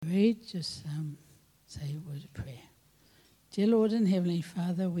read, just say a word of prayer. Dear Lord and Heavenly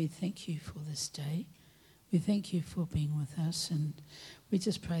Father, we thank you for this day. We thank you for being with us, and we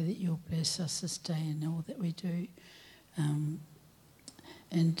just pray that you'll bless us this day and all that we do, and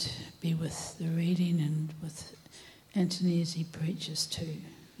be with the reading and with Anthony as he preaches too.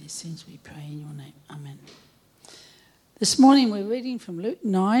 These things we pray in your name. Amen. This morning we're reading from Luke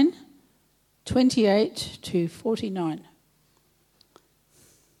 9, 28 to 49.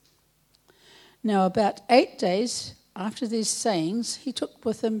 Now about 8 days after these sayings, he took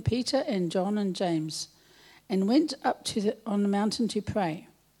with him Peter and John and James, and went up on the mountain to pray.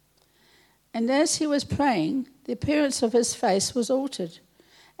 And as he was praying, the appearance of his face was altered,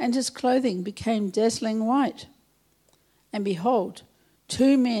 and his clothing became dazzling white. And behold,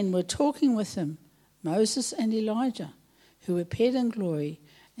 2 men were talking with him, Moses and Elijah, who appeared in glory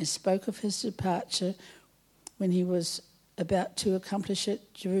and spoke of his departure when he was about to accomplish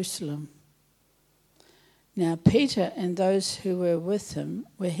at Jerusalem. Now Peter and those who were with him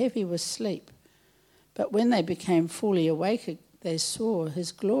were heavy with sleep. But when they became fully awake, they saw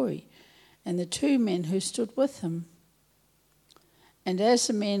his glory and the 2 men who stood with him. And as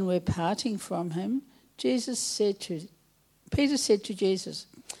the men were parting from him, Peter said to Jesus,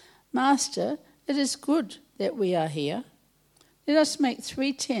 Master, it is good that we are here. Let us make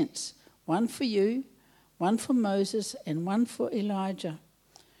 3 tents, one for you, one for Moses, and one for Elijah,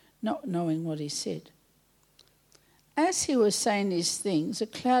 not knowing what he said. As he was saying these things, a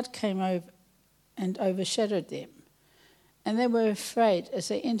cloud came over and overshadowed them, and they were afraid as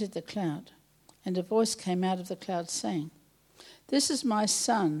they entered the cloud. And a voice came out of the cloud saying, This is my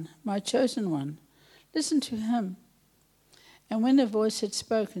son, my chosen one. Listen to him. And when the voice had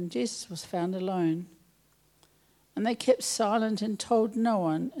spoken, Jesus was found alone. And they kept silent and told no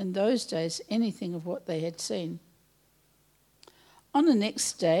one in those days anything of what they had seen. On the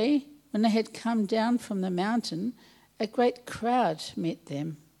next day, when they had come down from the mountain, a great crowd met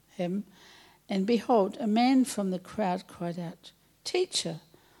him, and behold, a man from the crowd cried out, Teacher,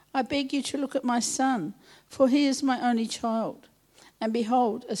 I beg you to look at my son, for he is my only child. And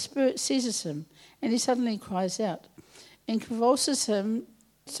behold, a spirit seizes him, and he suddenly cries out, and convulses him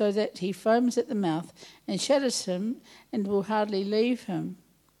so that he foams at the mouth, and shatters him, and will hardly leave him.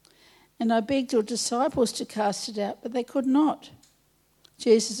 And I begged your disciples to cast it out, but they could not.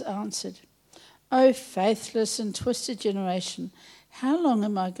 Jesus answered, O faithless and twisted generation, how long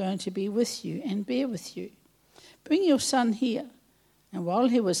am I going to be with you and bear with you? Bring your son here. And while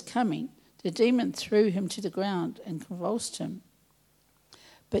he was coming, the demon threw him to the ground and convulsed him.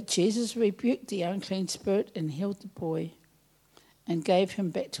 But Jesus rebuked the unclean spirit and healed the boy, and gave him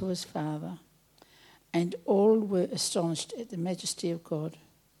back to his father. And all were astonished at the majesty of God.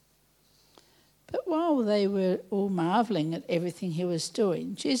 But while they were all marveling at everything he was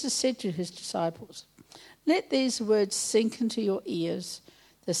doing, Jesus said to his disciples, Let these words sink into your ears.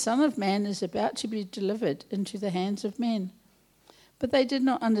 The Son of Man is about to be delivered into the hands of men. But they did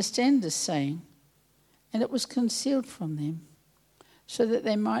not understand this saying, and it was concealed from them, so that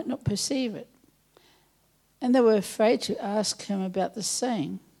they might not perceive it. And they were afraid to ask him about the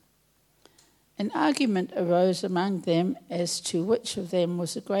saying. An argument arose among them as to which of them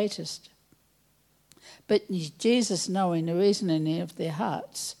was the greatest. But Jesus, knowing the reasoning of their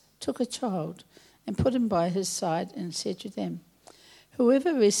hearts, took a child and put him by his side and said to them,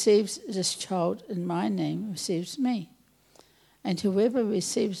 Whoever receives this child in my name receives me, and whoever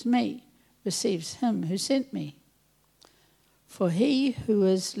receives me receives him who sent me. For he who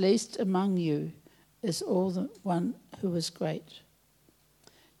is least among you is all the one who is great.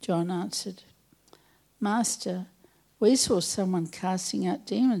 John answered, Master, we saw someone casting out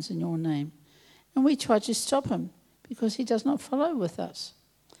demons in your name, and we tried to stop him because he does not follow with us.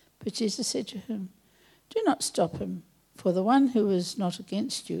 But Jesus said to him, Do not stop him, for the one who is not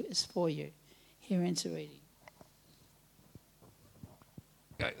against you is for you. Here ends the reading.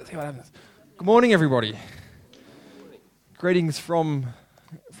 Good morning, everybody. Greetings from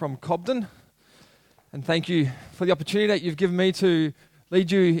Cobden, and thank you for the opportunity that you've given me to lead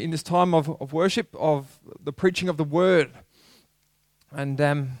you in this time of worship, of the preaching of the Word. And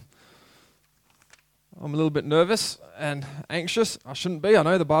I'm a little bit nervous and anxious. I shouldn't be. I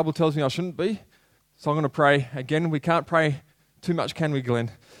know the Bible tells me I shouldn't be. So I'm going to pray again. We can't pray too much, can we,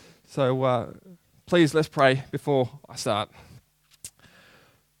 Glenn? So please, let's pray before I start.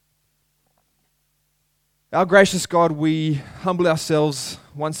 Our gracious God, we humble ourselves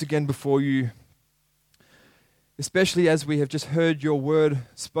once again before you, especially as we have just heard your word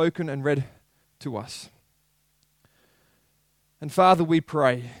spoken and read to us. And Father, we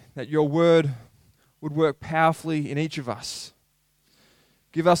pray that your word would work powerfully in each of us.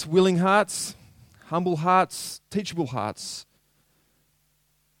 Give us willing hearts, humble hearts, teachable hearts,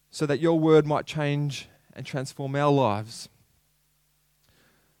 so that your word might change and transform our lives.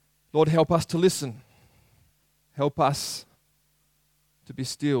 Lord, help us to listen. Help us to be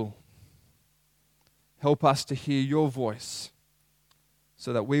still. Help us to hear your voice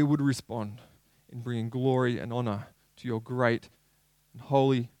so that we would respond in bringing glory and honor to your great and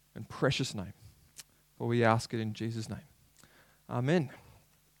holy and precious name. For we ask it in Jesus' name. Amen.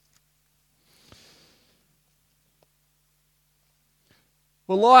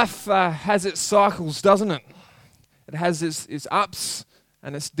 Well, life has its cycles, doesn't it? It has its ups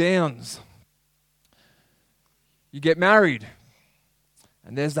and its downs. You get married,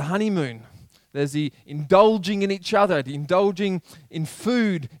 and there's the honeymoon. There's the indulging in each other, the indulging in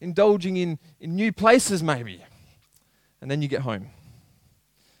food, indulging in new places maybe. And then you get home.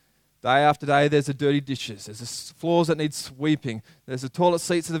 Day after day, there's the dirty dishes. There's the floors that need sweeping. There's the toilet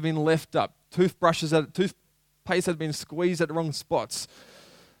seats that have been left up. Toothpaste that have been squeezed at the wrong spots.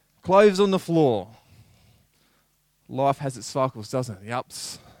 Clothes on the floor. Life has its cycles, doesn't it? The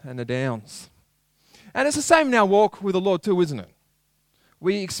ups and the downs. And it's the same in our walk with the Lord too, isn't it?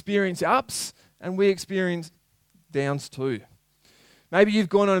 We experience ups and we experience downs too. Maybe you've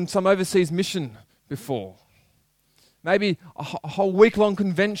gone on some overseas mission before. Maybe a whole week-long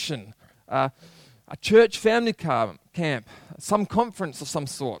convention, a church family camp, some conference of some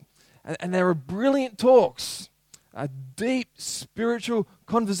sort. And there are brilliant talks, deep spiritual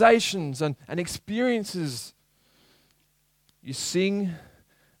conversations and experiences. You sing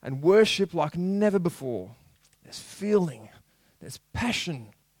and worship like never before. There's feeling, there's passion,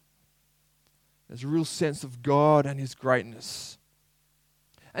 there's a real sense of God and His greatness.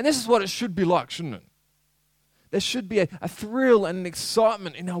 And this is what it should be like, shouldn't it? There should be a thrill and an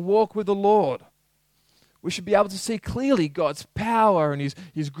excitement in our walk with the Lord. We should be able to see clearly God's power and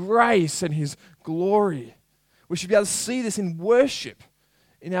His grace and His glory. We should be able to see this in worship,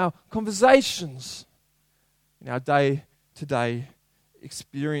 in our conversations, in our day-to-day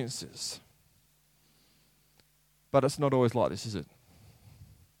experiences. But it's not always like this, is it?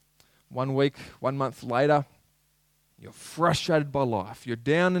 1 week, 1 month later, you're frustrated by life. You're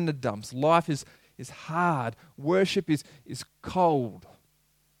down in the dumps. Life is hard. Worship is cold.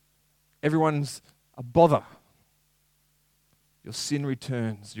 Everyone's a bother. Your sin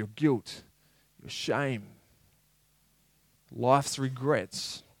returns, your guilt, your shame, life's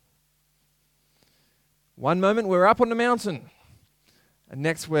regrets. One moment we're up on the mountain, and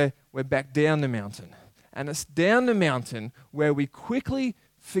next we're back down the mountain. And it's down the mountain where we quickly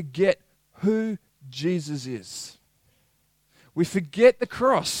forget who Jesus is. We forget the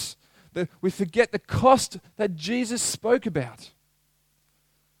cross. We forget the cost that Jesus spoke about.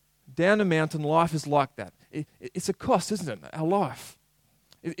 Down the mountain, life is like that. It's a cost, isn't it? Our life.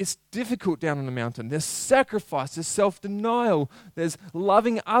 It's difficult down on the mountain. There's sacrifice, there's self-denial, there's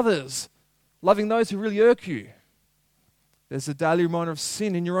loving others, loving those who really irk you. There's a daily reminder of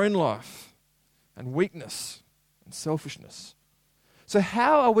sin in your own life and weakness and selfishness. So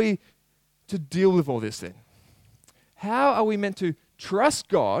how are we to deal with all this then? How are we meant to trust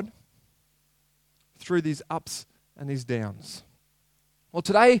God through these ups and these downs? Well,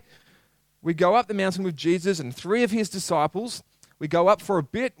 today we go up the mountain with Jesus and 3 of His disciples. We go up for a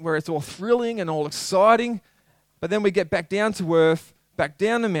bit where it's all thrilling and all exciting, but then we get back down to earth, back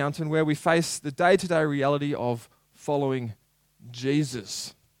down the mountain where we face the day-to-day reality of following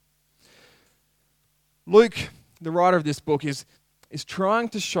Jesus. Luke, the writer of this book, is trying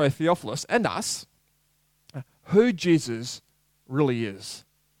to show Theophilus and us who Jesus really is.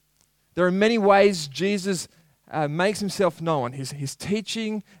 There are many ways Jesus makes Himself known. His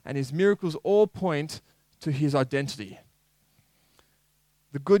teaching and His miracles all point to His identity.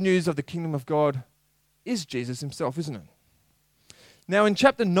 The good news of the kingdom of God is Jesus Himself, isn't it? Now in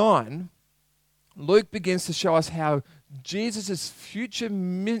chapter 9, Luke begins to show us how Jesus' future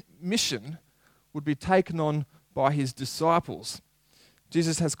mission would be taken on by His disciples.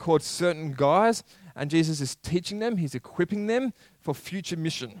 Jesus has called certain guys, and Jesus is teaching them, He's equipping them for future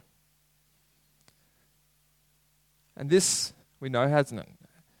mission. And this, we know, hasn't it?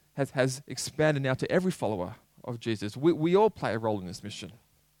 Has expanded now to every follower of Jesus. We all play a role in this mission.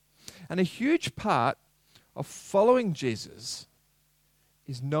 And a huge part of following Jesus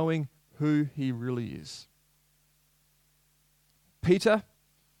is knowing who He really is. Peter,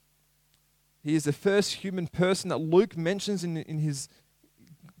 he is the first human person that Luke mentions in his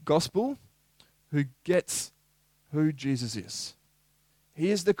gospel who gets who Jesus is.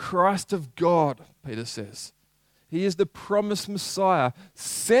 He is the Christ of God, Peter says. He is the promised Messiah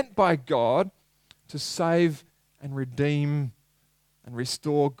sent by God to save and redeem and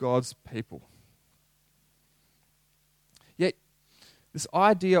restore God's people. Yet, this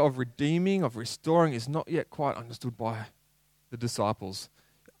idea of redeeming, of restoring, is not yet quite understood by the disciples.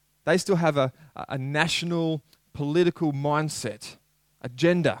 They still have a national political mindset,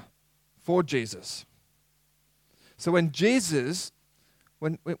 agenda for Jesus. So when Jesus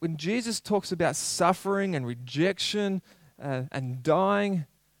talks about suffering and rejection and dying,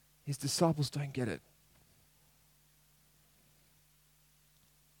 his disciples don't get it.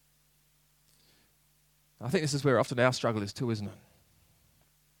 I think this is where often our struggle is too, isn't it?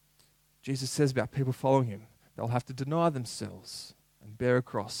 Jesus says about people following him, they'll have to deny themselves and bear a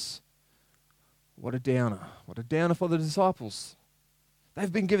cross. What a downer. What a downer for the disciples.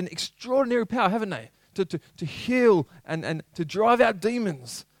 They've been given extraordinary power, haven't they? To heal and to drive out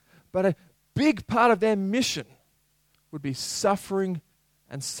demons. But a big part of their mission would be suffering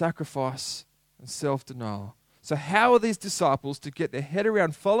and sacrifice and self-denial. So how are these disciples to get their head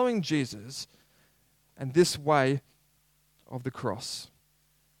around following Jesus and this way of the cross?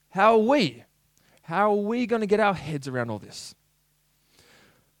 How are we? How are we going to get our heads around all this?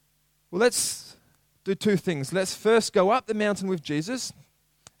 Well, let's do two things. Let's first go up the mountain with Jesus,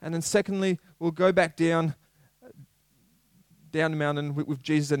 and then secondly, we'll go back down the mountain with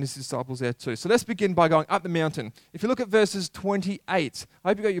Jesus and his disciples there too. So let's begin by going up the mountain. If you look at verses 28, I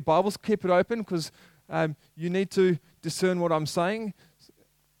hope you got your Bibles, keep it open because you need to discern what I'm saying.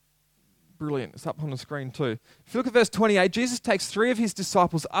 Brilliant. It's up on the screen too. If you look at verse 28, Jesus takes 3 of his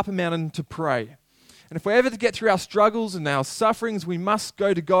disciples up a mountain to pray. And if we're ever to get through our struggles and our sufferings, we must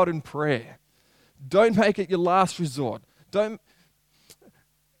go to God in prayer. Don't make it your last resort. Don't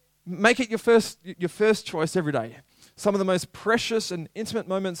make it your first choice every day. Some of the most precious and intimate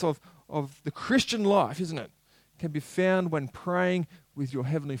moments of the Christian life, isn't it, can be found when praying with your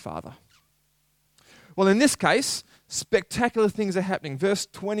Heavenly Father. Well, in this case, spectacular things are happening. Verse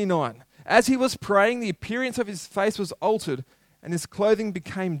 29. As he was praying, the appearance of his face was altered, and his clothing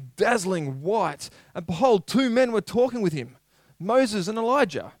became dazzling white. And behold, 2 men were talking with him, Moses and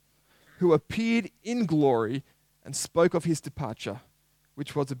Elijah, who appeared in glory and spoke of his departure,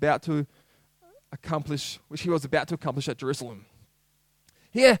 which he was about to accomplish at Jerusalem.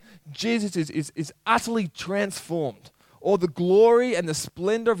 Here, Jesus is utterly transformed. All the glory and the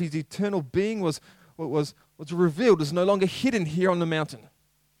splendor of his eternal being was revealed, is no longer hidden here on the mountain.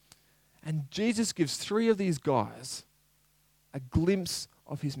 And Jesus gives 3 of these guys a glimpse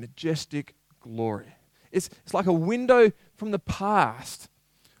of his majestic glory. It's like a window from the past,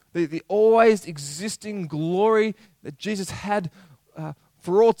 the always existing glory that Jesus had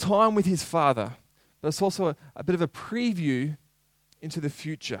for all time with his Father. But it's also a bit of a preview into the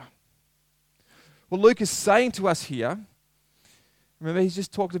future. What Luke is saying to us here, remember he's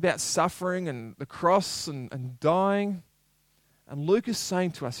just talked about suffering and the cross and dying. And Luke is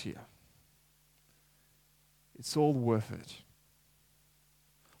saying to us here, it's all worth it.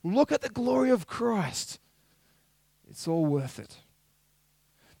 Look at the glory of Christ. It's all worth it.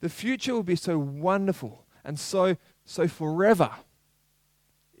 The future will be so wonderful and so forever.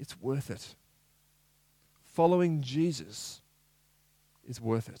 It's worth it. Following Jesus is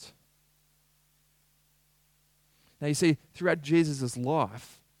worth it. Now you see, throughout Jesus'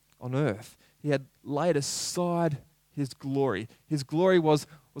 life on earth, he had laid aside his glory. His glory was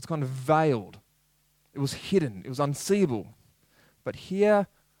kind of veiled. It was hidden. It was unseeable. But here,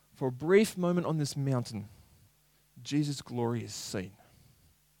 for a brief moment on this mountain, Jesus' glory is seen.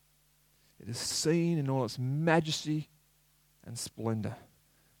 It is seen in all its majesty and splendor.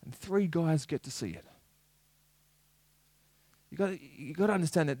 And 3 guys get to see it. You got to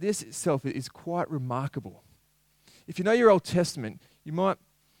understand that this itself is quite remarkable. If you know your Old Testament, you might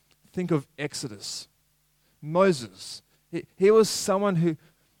think of Exodus. Moses. He was someone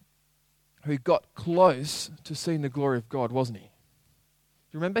who got close to seeing the glory of God, wasn't he?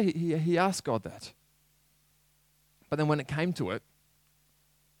 You remember? He asked God that. But then when it came to it,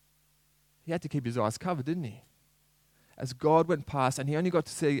 he had to keep his eyes covered, didn't he? As God went past, and he only got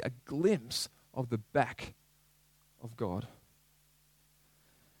to see a glimpse of the back of God.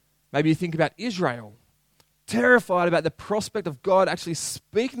 Maybe you think about Israel, terrified about the prospect of God actually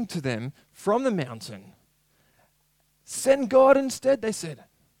speaking to them from the mountain. Send God instead, they said.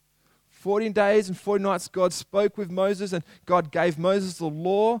 14 days and 40 nights God spoke with Moses, and God gave Moses the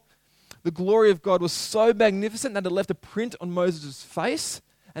law. The glory of God was so magnificent that it left a print on Moses' face.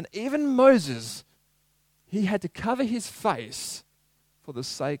 And even Moses, he had to cover his face for the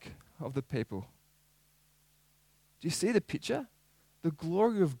sake of the people. Do you see the picture? The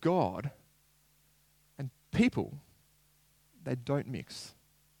glory of God and people, they don't mix.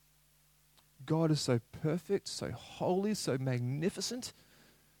 God is so perfect, so holy, so magnificent.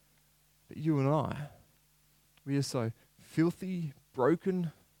 But you and I, we are so filthy,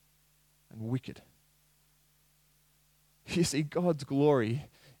 broken, and wicked. You see, God's glory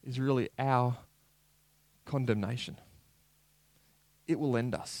is really our condemnation. It will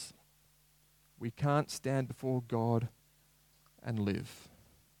end us. We can't stand before God and live.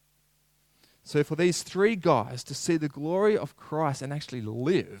 So for these three guys to see the glory of Christ and actually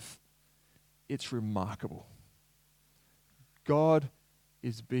live, it's remarkable. God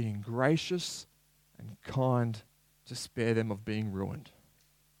is being gracious and kind to spare them of being ruined.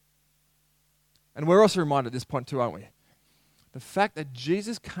 And we're also reminded at this point too, aren't we? The fact that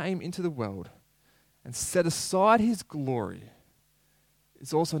Jesus came into the world and set aside his glory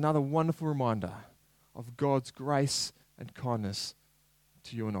is also another wonderful reminder of God's grace and kindness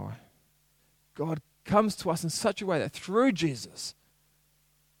to you and I. God comes to us in such a way that through Jesus,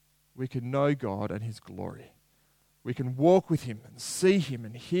 we can know God and his glory. We can walk with him and see him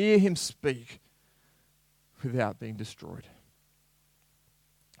and hear him speak without being destroyed.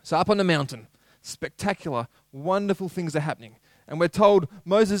 So up on the mountain, spectacular, wonderful things are happening. And we're told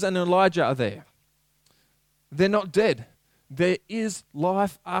Moses and Elijah are there. They're not dead. There is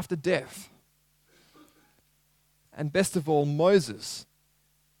life after death. And best of all, Moses,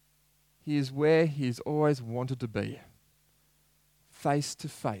 he is where he's always wanted to be. Face to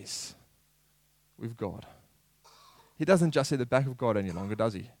face with God. He doesn't just see the back of God any longer,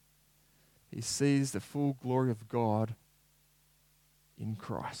 does he? He sees the full glory of God in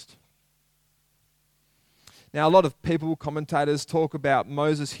Christ. Now, a lot of people, commentators, talk about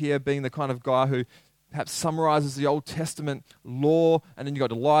Moses here being the kind of guy who perhaps summarizes the Old Testament law, and then you've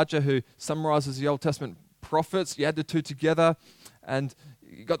got Elijah who summarizes the Old Testament prophets. You add the two together, and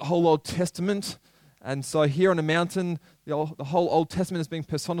you've got the whole Old Testament. And so here on the mountain, the whole Old Testament is being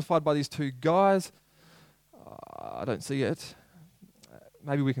personified by these two guys. I don't see it.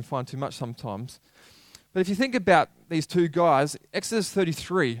 Maybe we can find too much sometimes. But if you think about these two guys, Exodus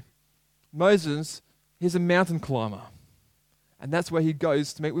 33, Moses, he's a mountain climber. And that's where he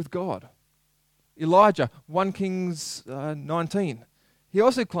goes to meet with God. Elijah, 1 Kings 19, he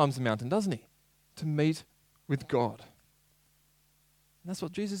also climbs the mountain, doesn't he? To meet with God. And that's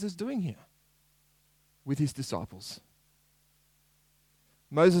what Jesus is doing here with his disciples.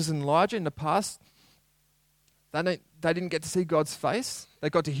 Moses and Elijah in the past, they didn't get to see God's face. They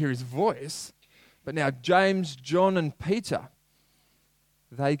got to hear his voice. But now James, John, and Peter,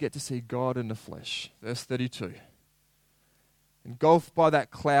 they get to see God in the flesh. Verse 32. Engulfed by that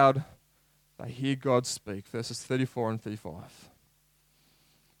cloud, they hear God speak. Verses 34 and 35.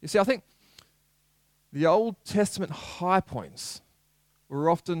 You see, I think the Old Testament high points were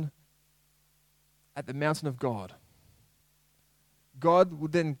often at the mountain of God. God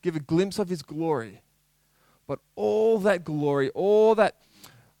would then give a glimpse of his glory. But all that glory, all that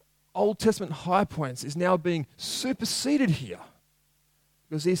Old Testament high points is now being superseded here.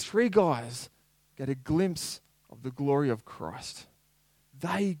 Because these three guys get a glimpse of the glory of Christ.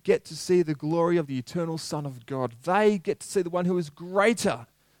 They get to see the glory of the eternal Son of God. They get to see the one who is greater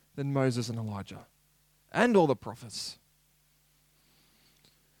than Moses and Elijah and all the prophets.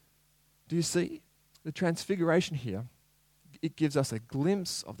 Do you see the transfiguration here? It gives us a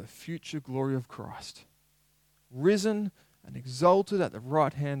glimpse of the future glory of Christ, risen and exalted at the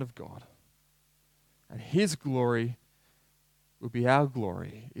right hand of God. And his glory will be our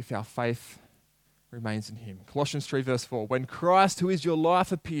glory if our faith remains in him. Colossians 3 verse 4, when Christ, who is your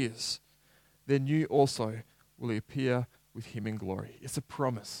life, appears, then you also will appear with him in glory. It's a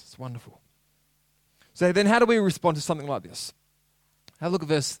promise. It's wonderful. So then how do we respond to something like this? Have a look at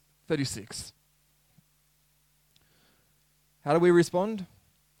verse 36. How do we respond?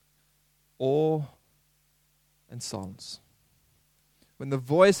 Awe and silence. When the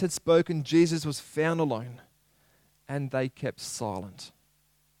voice had spoken, Jesus was found alone, and they kept silent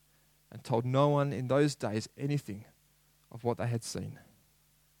and told no one in those days anything of what they had seen.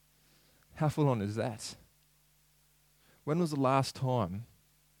 How full on is that? When was the last time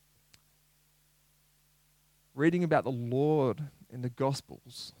reading about the Lord in the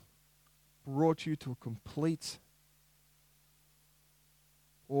Gospels brought you to a complete,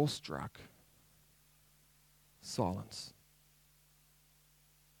 awestruck silence?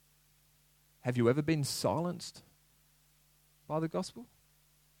 Have you ever been silenced by the gospel?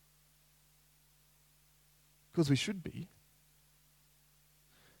 Because we should be.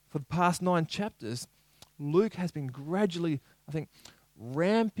 For the past 9 chapters, Luke has been gradually, I think,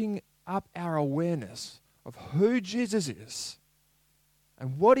 ramping up our awareness of who Jesus is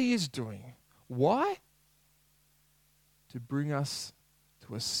and what he is doing. Why? To bring us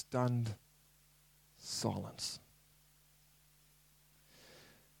to a stunned silence.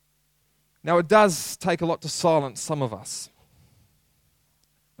 Now, it does take a lot to silence some of us.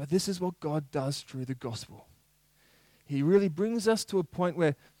 But this is what God does through the gospel. He really brings us to a point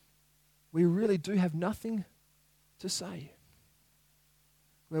where we really do have nothing to say,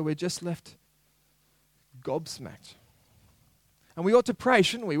 where we're just left gobsmacked. And we ought to pray,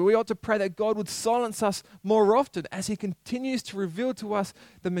 shouldn't we? We ought to pray that God would silence us more often as He continues to reveal to us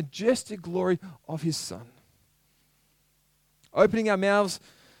the majestic glory of His Son. Opening our mouths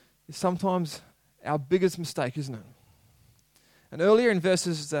is sometimes our biggest mistake, isn't it? And earlier in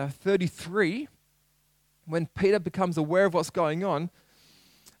verses 33, when Peter becomes aware of what's going on,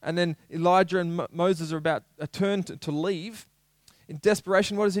 and then Elijah and Moses are about a turn to leave, in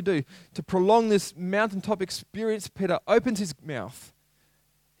desperation, what does he do? To prolong this mountaintop experience, Peter opens his mouth.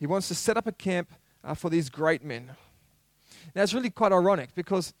 He wants to set up a camp for these great men. Now, it's really quite ironic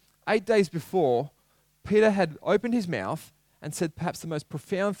because 8 days before, Peter had opened his mouth and said perhaps the most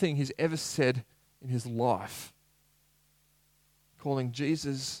profound thing he's ever said in his life, calling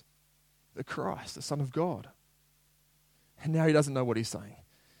Jesus the Christ, the Son of God. And now he doesn't know what he's saying.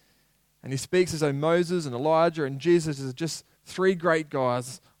 And he speaks as though Moses and Elijah and Jesus are just three great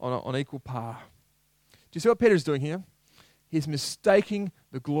guys on equal par. Do you see what Peter's doing here? He's mistaking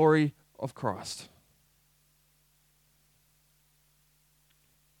the glory of Christ.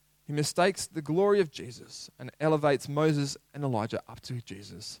 He mistakes the glory of Jesus and elevates Moses and Elijah up to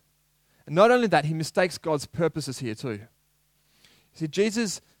Jesus. And not only that, he mistakes God's purposes here too. You see,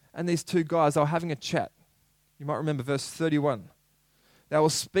 Jesus and these two guys, they were having a chat. You might remember verse 31. They were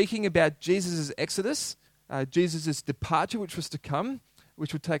speaking about Jesus' exodus, Jesus' departure, which was to come,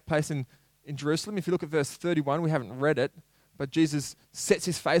 which would take place in Jerusalem. If you look at verse 31, we haven't read it, but Jesus sets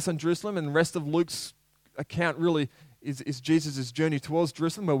his face on Jerusalem, and the rest of Luke's account really is Jesus' journey towards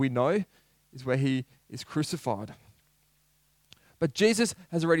Jerusalem, where we know is where he is crucified. But Jesus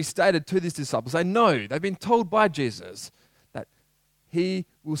has already stated to these disciples, they know, they've been told by Jesus that he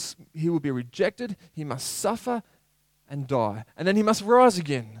will be rejected, he must suffer and die, and then he must rise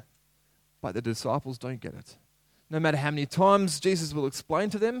again. But the disciples don't get it. No matter how many times Jesus will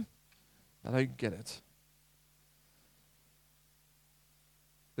explain to them, they don't get it.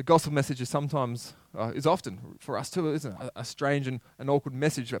 The gospel message is often for us too, isn't it? A strange and an awkward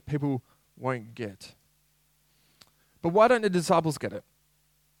message that people won't get. But why don't the disciples get it?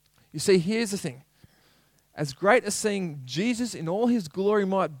 You see, here's the thing. As great as seeing Jesus in all his glory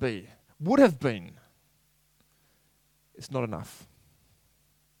would have been, it's not enough.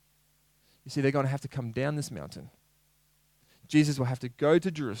 You see, they're going to have to come down this mountain. Jesus will have to go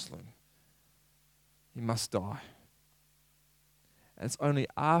to Jerusalem. He must die. And it's only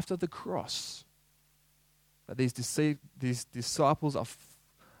after the cross that these disciples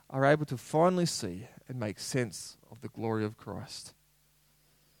are able to finally see and make sense of the glory of Christ.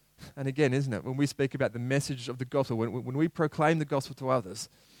 And again, isn't it, when we speak about the message of the gospel, when we proclaim the gospel to others,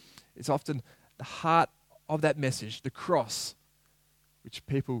 it's often the heart of that message, the cross, which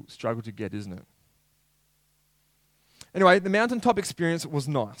people struggle to get, isn't it? Anyway, the mountaintop experience was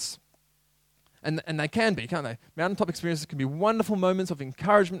nice. And they can be, can't they? Mountaintop experiences can be wonderful moments of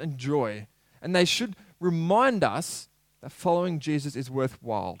encouragement and joy. And they should remind us that following Jesus is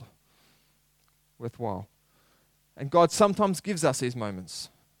worthwhile. And God sometimes gives us these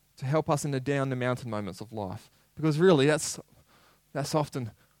moments to help us in the down the mountain moments of life. Because really, that's often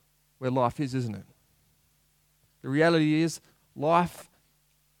where life is, isn't it? The reality is, life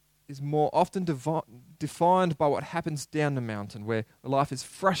is more often defined by what happens down the mountain, where life is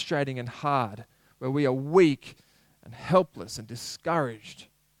frustrating and hard, where we are weak and helpless and discouraged.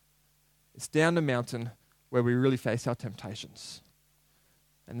 It's down the mountain where we really face our temptations.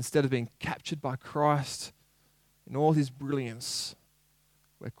 And instead of being captured by Christ in all his brilliance,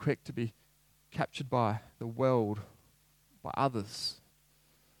 we're quick to be captured by the world, by others,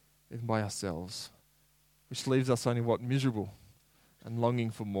 even by ourselves, which leaves us only miserable and longing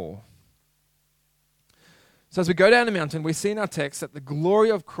for more. So as we go down the mountain, we see in our text that the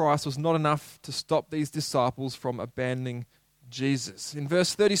glory of Christ was not enough to stop these disciples from abandoning Jesus. In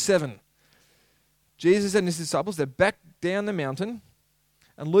verse 37, Jesus and his disciples, they're back down the mountain,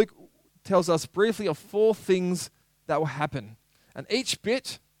 and Luke tells us briefly of 4 things that will happen. And each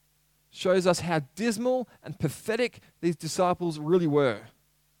bit shows us how dismal and pathetic these disciples really were.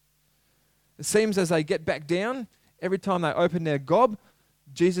 It seems as they get back down, every time they open their gob,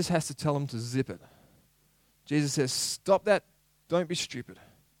 Jesus has to tell them to zip it. Jesus says, stop that, don't be stupid.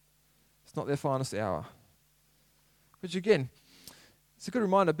 It's not their finest hour. Which again, it's a good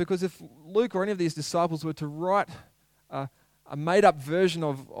reminder, because if Luke or any of these disciples were to write a a made-up version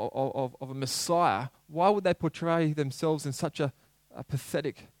of a Messiah, why would they portray themselves in such a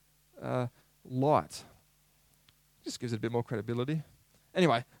pathetic light? Just gives it a bit more credibility.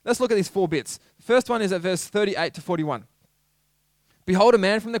 Anyway, let's look at these 4 bits. The first one is at verse 38 to 41. Behold, a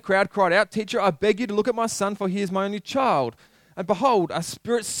man from the crowd cried out, Teacher, I beg you to look at my son, for he is my only child. And behold, a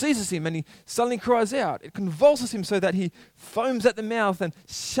spirit seizes him, and he suddenly cries out. It convulses him so that he foams at the mouth and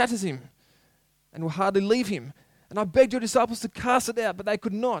shatters him, and will hardly leave him. And I begged your disciples to cast it out, but they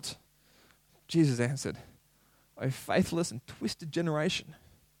could not. Jesus answered, O faithless and twisted generation,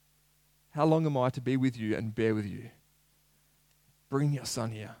 how long am I to be with you and bear with you? Bring your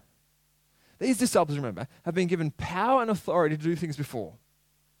son here. These disciples, remember, have been given power and authority to do things before.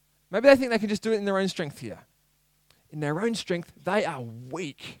 Maybe they think they can just do it in their own strength here. In their own strength, they are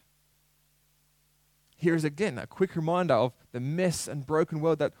weak. Here is again a quick reminder of the mess and broken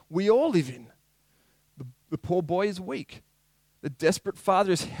world that we all live in. The poor boy is weak. The desperate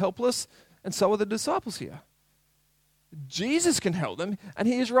father is helpless, and so are the disciples here. Jesus can help them, and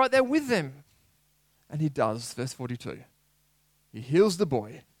he is right there with them. And he does, verse 42. He heals the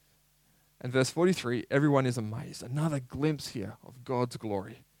boy. And verse 43, everyone is amazed. Another glimpse here of God's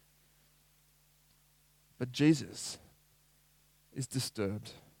glory. But Jesus is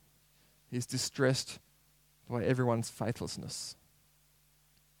disturbed. He's distressed by everyone's faithlessness.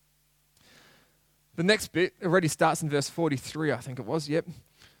 The next bit already starts in verse 43, I think it was, yep.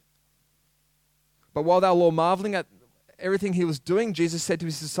 But while they were all marveling at everything he was doing, Jesus said to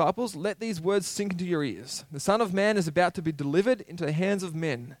his disciples, Let these words sink into your ears. The Son of Man is about to be delivered into the hands of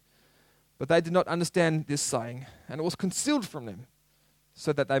men. But they did not understand this saying, and it was concealed from them,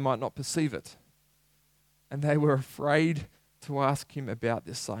 so that they might not perceive it. And they were afraid to ask him about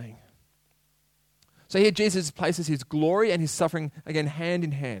this saying. So here Jesus places his glory and his suffering, again, hand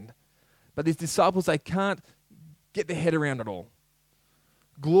in hand. But these disciples, they can't get their head around it all.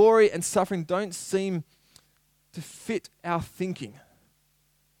 Glory and suffering don't seem to fit our thinking.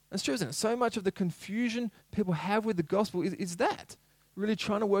 That's true, isn't it? So much of the confusion people have with the gospel is that. Really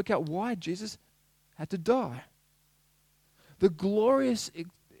trying to work out why Jesus had to die. The glorious,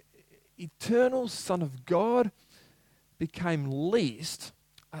 eternal Son of God became least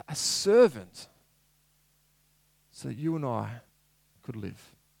a servant so that you and I could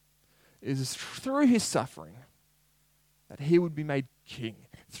live. It is through his suffering that he would be made king.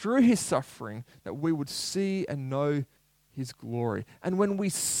 Through his suffering that we would see and know his glory. And when we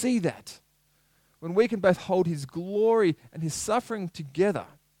see that, when we can both hold his glory and his suffering together,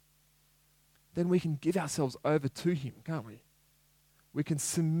 then we can give ourselves over to him, can't we? We can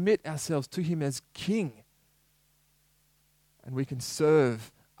submit ourselves to him as king. And we can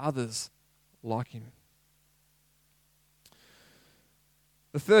serve others like him.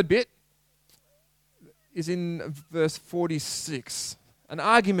 The third bit is in verse 46. An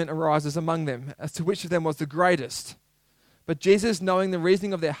argument arises among them as to which of them was the greatest. But Jesus, knowing the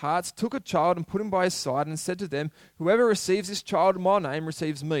reasoning of their hearts, took a child and put him by his side and said to them, Whoever receives this child in my name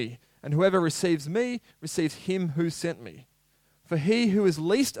receives me, and whoever receives me receives him who sent me. For he who is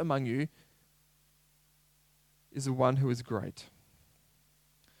least among you is the one who is great.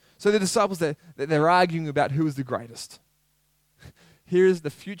 So the disciples, they're arguing about who is the greatest. Here is the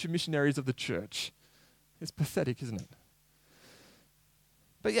future missionaries of the church. It's pathetic, isn't it?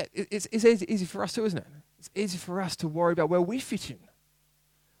 But yeah, it's easy for us too, isn't it? It's easy for us to worry about where we fit in.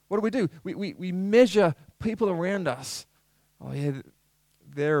 What do? We measure people around us. Oh yeah,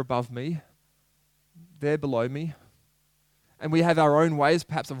 they're above me. They're below me. And we have our own ways,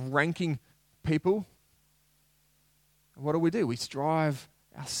 perhaps, of ranking people. And what do? We strive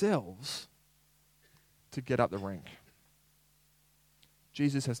ourselves to get up the rank.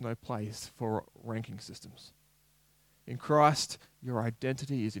 Jesus has no place for ranking systems. In Christ, your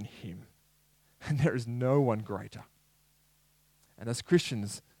identity is in him. And there is no one greater. And as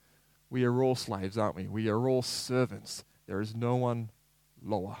Christians, we are all slaves, aren't we? We are all servants. There is no one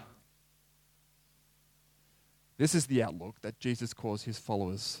lower. This is the outlook that Jesus calls his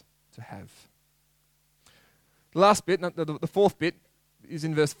followers to have. The last bit, the fourth bit, is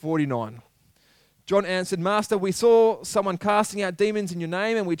in verse 49. John answered, Master, we saw someone casting out demons in your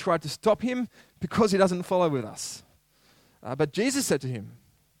name, and we tried to stop him because he doesn't follow with us. But Jesus said to him,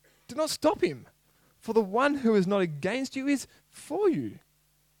 Do not stop him, for the one who is not against you is for you.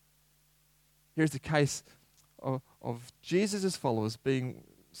 Here's the case of Jesus' followers being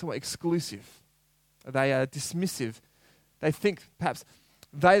somewhat exclusive. They are dismissive. They think perhaps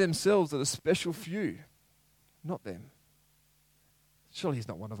they themselves are the special few, not them. Surely he's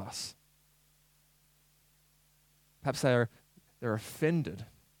not one of us. Perhaps they're offended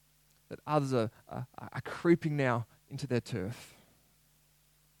that others are creeping now into their turf.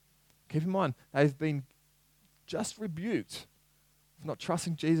 Keep in mind, they've been just rebuked for not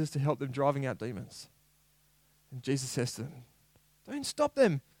trusting Jesus to help them driving out demons. And Jesus says to them, don't stop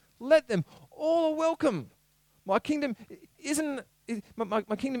them. Let them. All are welcome. My kingdom isn't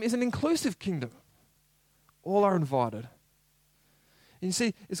an inclusive kingdom. All are invited. And you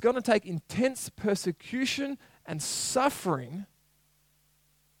see, it's going to take intense persecution and suffering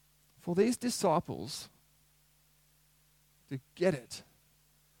for these disciples to get it.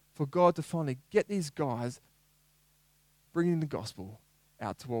 For God to finally get these guys bringing the gospel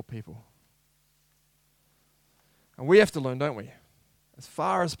out to all people. And we have to learn, don't we? As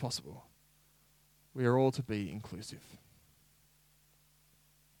far as possible, we are all to be inclusive.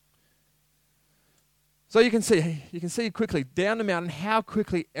 So you can see quickly down the mountain how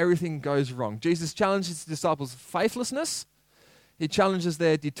quickly everything goes wrong. Jesus challenges his disciples' faithlessness. He challenges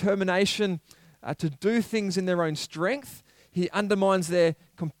their determination to do things in their own strength. He undermines their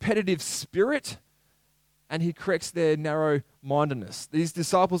competitive spirit, and he corrects their narrow-mindedness. These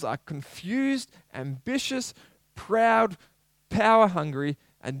disciples are confused, ambitious, proud, power-hungry,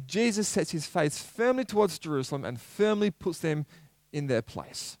 and Jesus sets his face firmly towards Jerusalem and firmly puts them in their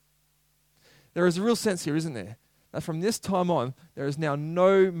place. There is a real sense here, isn't there, that from this time on, there is now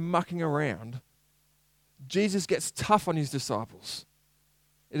no mucking around. Jesus gets tough on his disciples.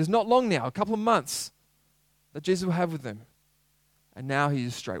 It is not long now, a couple of months, that Jesus will have with them. And now he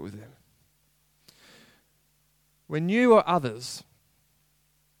is straight with them. When you or others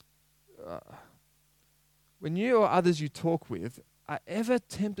you talk with are ever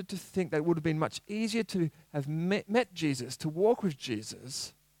tempted to think that it would have been much easier to have met Jesus, to walk with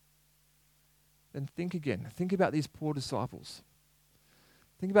Jesus, then think again. Think about these poor disciples.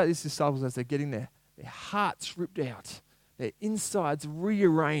 Think about these disciples as they're getting their hearts ripped out, their insides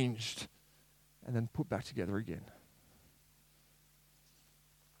rearranged, and then put back together again.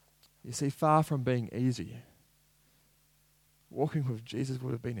 You see, far from being easy, walking with Jesus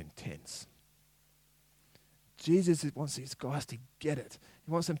would have been intense. Jesus wants these guys to get it.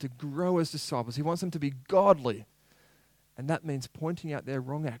 He wants them to grow as disciples. He wants them to be godly. And that means pointing out their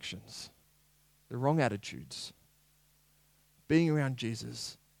wrong actions, their wrong attitudes. Being around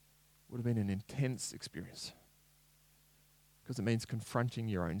Jesus would have been an intense experience because it means confronting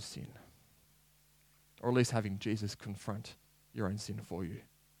your own sin, or at least having Jesus confront your own sin for you.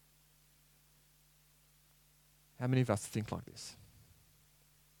 How many of us think like this?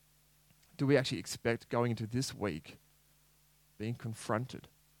 Do we actually expect going into this week being confronted,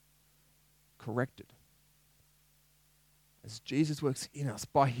 corrected, as Jesus works in us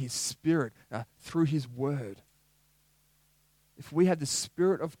by his Spirit through his word? If we have the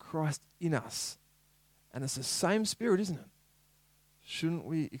Spirit of Christ in us, and it's the same Spirit, isn't it? Shouldn't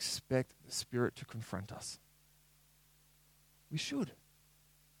we expect the Spirit to confront us? We should.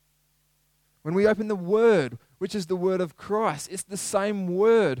 When we open the Word, which is the Word of Christ, it's the same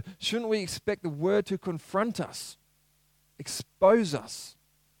Word. Shouldn't we expect the Word to confront us, expose us?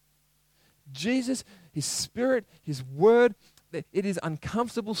 Jesus, his Spirit, his Word, it is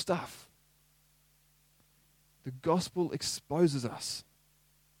uncomfortable stuff. The gospel exposes us.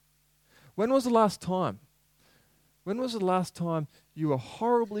 When was the last time? When was the last time you were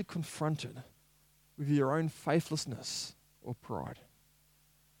horribly confronted with your own faithlessness or pride?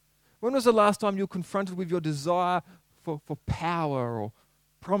 When was the last time you were confronted with your desire for power or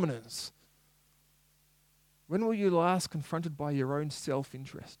prominence? When were you last confronted by your own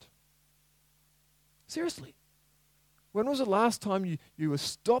self-interest? Seriously. When was the last time you were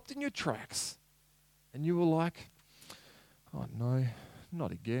stopped in your tracks and you were like, oh no,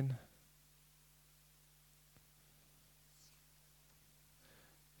 not again.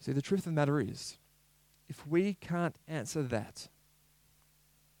 See, the truth of the matter is, if we can't answer that,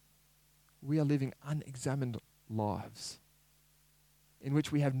 we are living unexamined lives in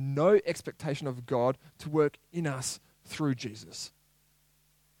which we have no expectation of God to work in us through Jesus.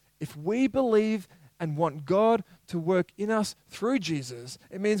 If we believe and want God to work in us through Jesus,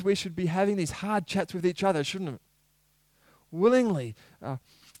 it means we should be having these hard chats with each other, shouldn't it? Willingly,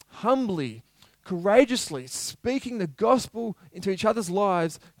 humbly, courageously speaking the gospel into each other's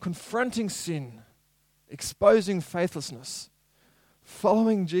lives, confronting sin, exposing faithlessness,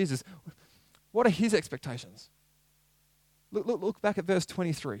 following Jesus. What are his expectations? Look back at verse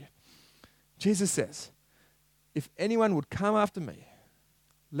 23. Jesus says, if anyone would come after me,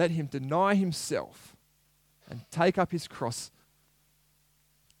 let him deny himself and take up his cross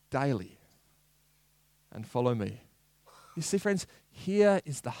daily and follow me. You see, friends, here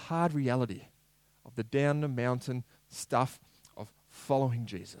is the hard reality of the down the mountain stuff of following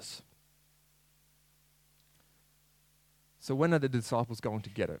Jesus. So when are the disciples going to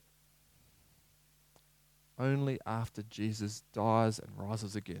get it? Only after Jesus dies and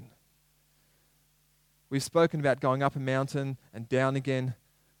rises again. We've spoken about going up a mountain and down again,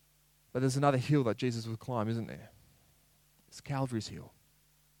 but there's another hill that Jesus will climb, isn't there? It's Calvary's hill.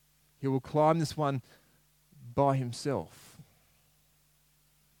 He will climb this one by himself.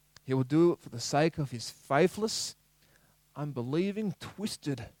 He will do it for the sake of his faithless, unbelieving,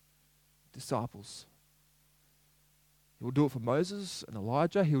 twisted disciples. He will do it for Moses and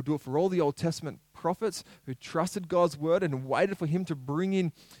Elijah. He will do it for all the Old Testament prophets who trusted God's word and waited for him to bring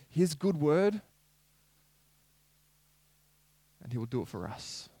in his good word. And he will do it for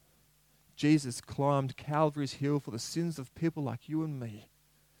us. Jesus climbed Calvary's hill for the sins of people like you and me,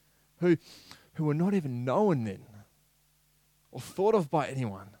 who were not even known then or thought of by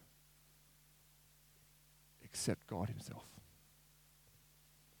anyone except God himself.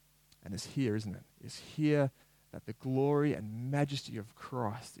 And it's here, isn't it? It's here that the glory and majesty of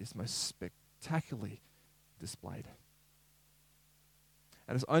Christ is most spectacularly displayed.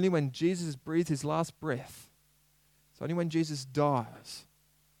 And it's only when Jesus breathes his last breath, it's only when Jesus dies,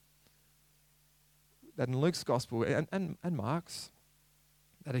 that in Luke's gospel and Mark's,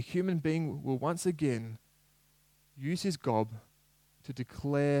 that a human being will once again use his gob to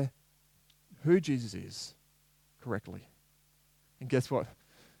declare who Jesus is correctly. And guess what?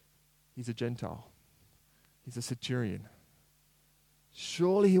 He's a Gentile. He's a centurion.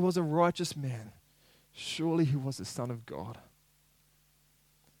 Surely he was a righteous man. Surely he was the Son of God.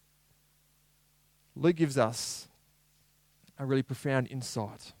 Luke gives us a really profound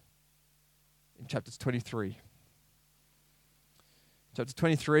insight in chapters 23. Chapter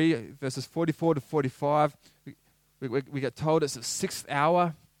 23, verses 44 to 45, we get told it's the 6th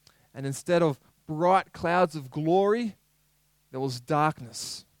hour, and instead of bright clouds of glory, there was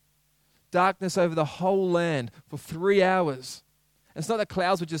darkness. Darkness over the whole land for 3 hours. And it's not that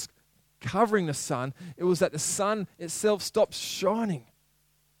clouds were just covering the sun, it was that the sun itself stopped shining.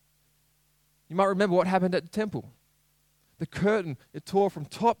 You might remember what happened at the temple. The curtain, it tore from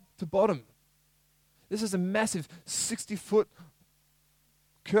top to bottom. This is a massive 60-foot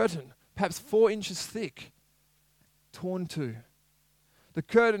curtain, perhaps 4 inches thick, torn too. The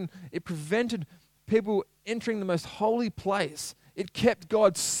curtain, it prevented people entering the most holy place. It kept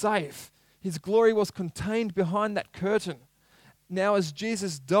God safe. His glory was contained behind that curtain. Now as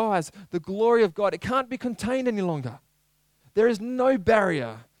Jesus dies, the glory of God, it can't be contained any longer. There is no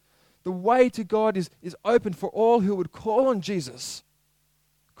barrier. The way to God is open for all who would call on Jesus.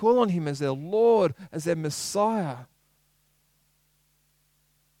 Call on him as their Lord, as their Messiah.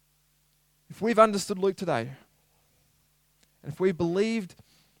 If we've understood Luke today, and if we believe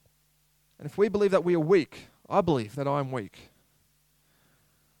that we are weak, I believe that I am weak.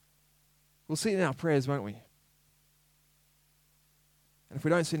 We'll see it in our prayers, won't we? And if we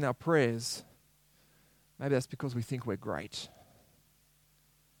don't see it in our prayers, maybe that's because we think we're great.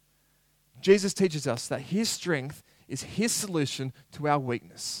 Jesus teaches us that his strength is his solution to our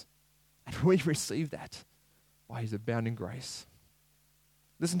weakness. And we receive that by his abounding grace.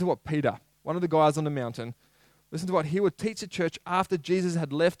 Listen to what Peter, one of the guys on the mountain, listen to what he would teach the church after Jesus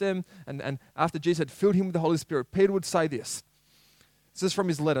had left them and after Jesus had filled him with the Holy Spirit. Peter would say this. This is from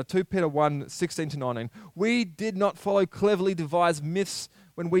his letter, 2 Peter 1, 16 to 19. We did not follow cleverly devised myths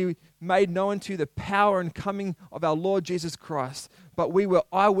when we made known to you the power and coming of our Lord Jesus Christ, but we were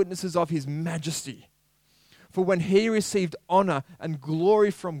eyewitnesses of his majesty. For when he received honor and glory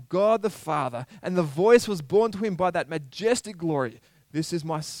from God the Father, and the voice was borne to him by that majestic glory, this is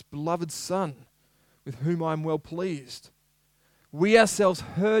my beloved Son, with whom I am well pleased. We ourselves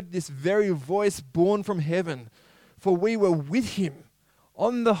heard this very voice borne from heaven, for we were with him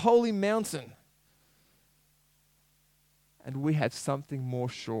on the holy mountain. And we had something more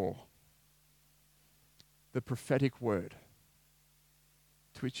sure, the prophetic word,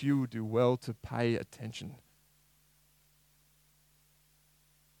 to which you will do well to pay attention.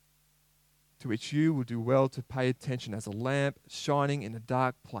 To which you will do well to pay attention as a lamp shining in a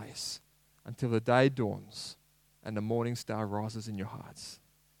dark place until the day dawns and the morning star rises in your hearts.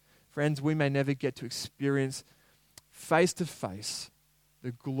 Friends, we may never get to experience face to face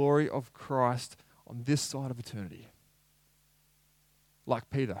the glory of Christ on this side of eternity,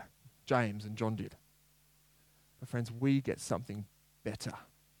 like Peter, James, and John did. But friends, we get something better.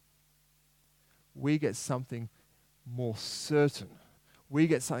 We get something more certain. We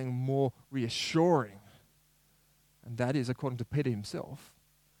get something more reassuring. And that is, according to Peter himself,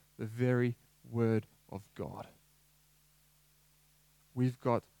 the very word of God. We've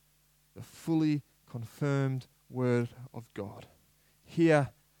got the fully confirmed word of God. Here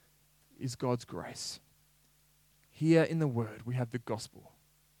is God's grace. Here in the Word, we have the gospel.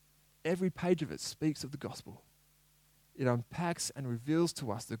 Every page of it speaks of the gospel. It unpacks and reveals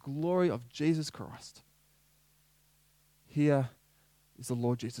to us the glory of Jesus Christ. Here is the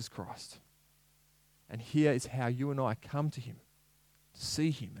Lord Jesus Christ. And here is how you and I come to him, to see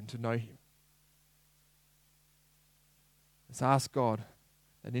him and to know him. Let's ask God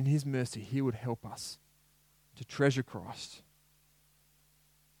that in his mercy he would help us to treasure Christ,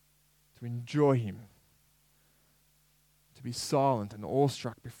 to enjoy him, to be silent and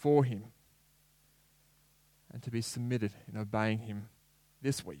awestruck before him, and to be submitted in obeying him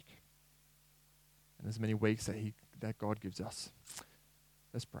this week and as many weeks that God gives us.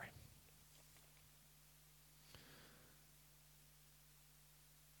 Let's pray.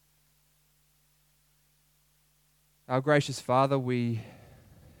 Our gracious Father, we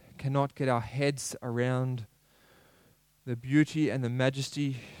cannot get our heads around the beauty and the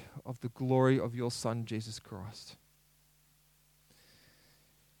majesty of the glory of your Son, Jesus Christ.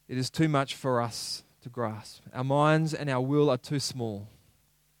 It is too much for us to grasp. Our minds and our will are too small.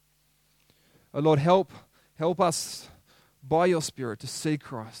 Oh Lord, help us by your Spirit to see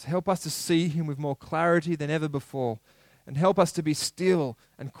Christ. Help us to see him with more clarity than ever before. And help us to be still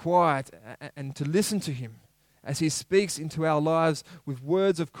and quiet and to listen to him as he speaks into our lives with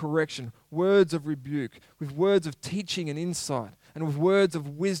words of correction, words of rebuke, with words of teaching and insight, and with words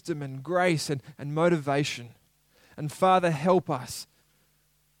of wisdom and grace and motivation. And Father, help us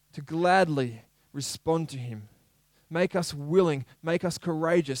to gladly respond to him. Make us willing, make us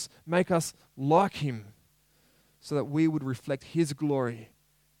courageous, make us like him, so that we would reflect his glory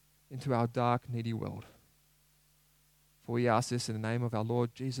into our dark, needy world. For we ask this in the name of our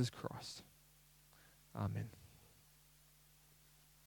Lord Jesus Christ. Amen.